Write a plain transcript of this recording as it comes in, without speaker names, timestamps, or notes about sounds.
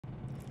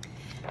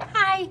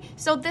Hi,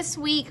 so this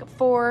week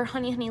for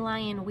Honey Honey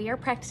Lion, we are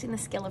practicing the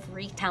skill of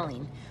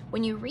retelling.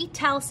 When you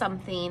retell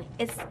something,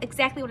 it's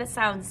exactly what it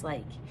sounds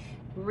like.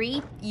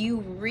 You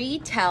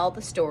retell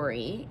the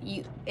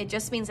story, it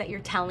just means that you're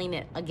telling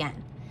it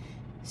again.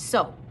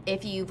 So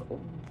if you've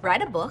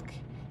read a book,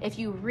 if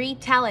you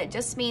retell it,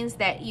 just means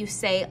that you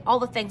say all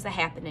the things that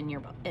happened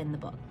in the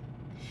book.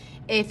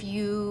 If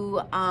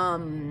you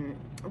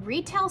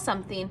retell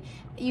something,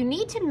 you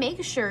need to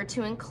make sure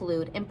to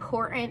include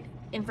important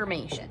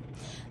information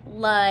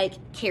like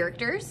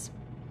characters,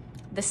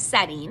 the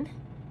setting,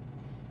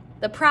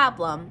 the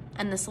problem,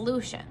 and the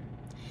solution.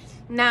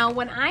 Now,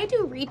 when I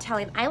do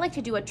retelling, I like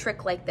to do a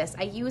trick like this.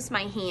 I use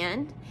my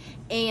hand,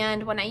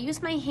 and when I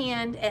use my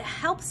hand, it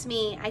helps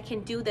me. I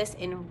can do this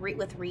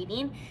with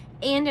reading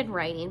and in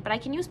writing, but I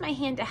can use my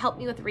hand to help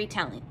me with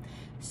retelling.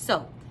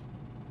 So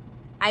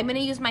I'm going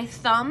to use my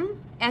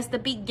thumb as the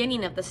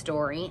beginning of the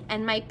story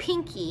and my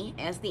pinky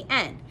as the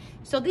end.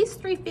 So these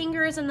three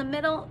fingers in the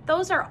middle,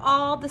 those are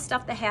all the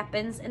stuff that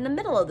happens in the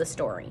middle of the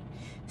story.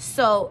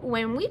 So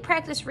when we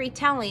practice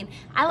retelling,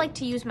 I like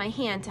to use my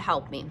hand to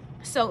help me.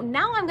 So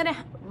now I'm going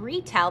to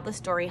retell the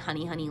story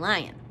Honey Honey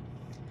Lion.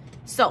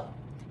 So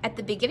at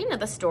the beginning of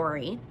the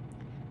story,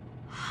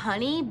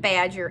 Honey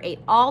Badger ate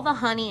all the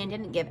honey and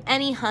didn't give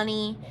any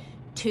honey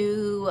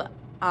to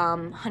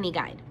Honey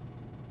Guide.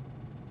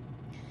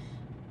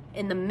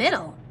 In the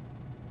middle,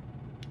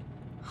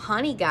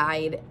 Honey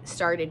Guide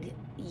started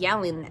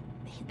yelling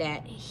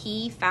that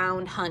he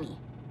found honey.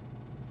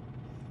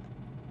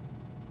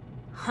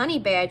 Honey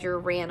Badger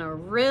ran a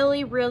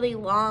really, really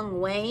long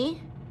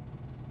way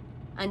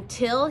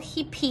until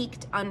he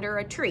peeked under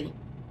a tree.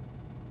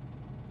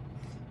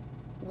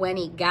 When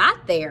he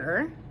got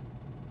there,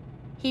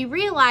 he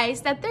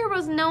realized that there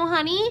was no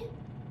honey.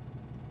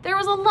 There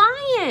was a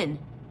lion.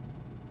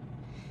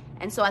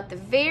 And so at the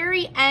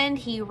very end,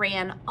 he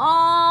ran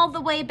all the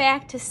way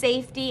back to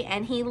safety,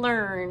 and he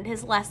learned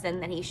his lesson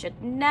that he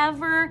should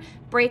never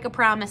break a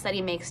promise that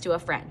he makes to a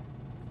friend.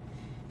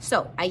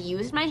 So I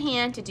used my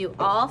hand to do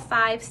all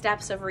 5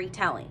 steps of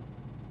retelling.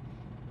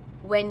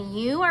 When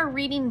you are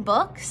reading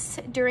books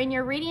during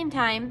your reading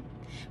time,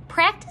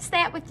 practice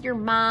that with your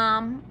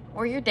mom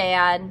or your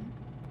dad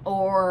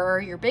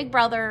or your big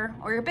brother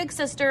or your big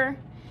sister,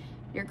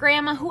 your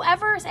grandma,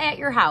 whoever's at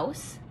your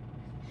house.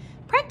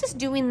 Practice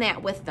doing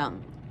that with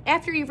them.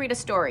 After you read a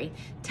story,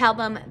 tell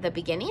them the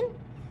beginning,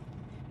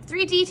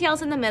 3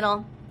 details in the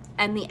middle,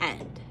 and the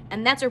end.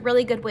 And that's a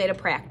really good way to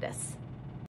practice.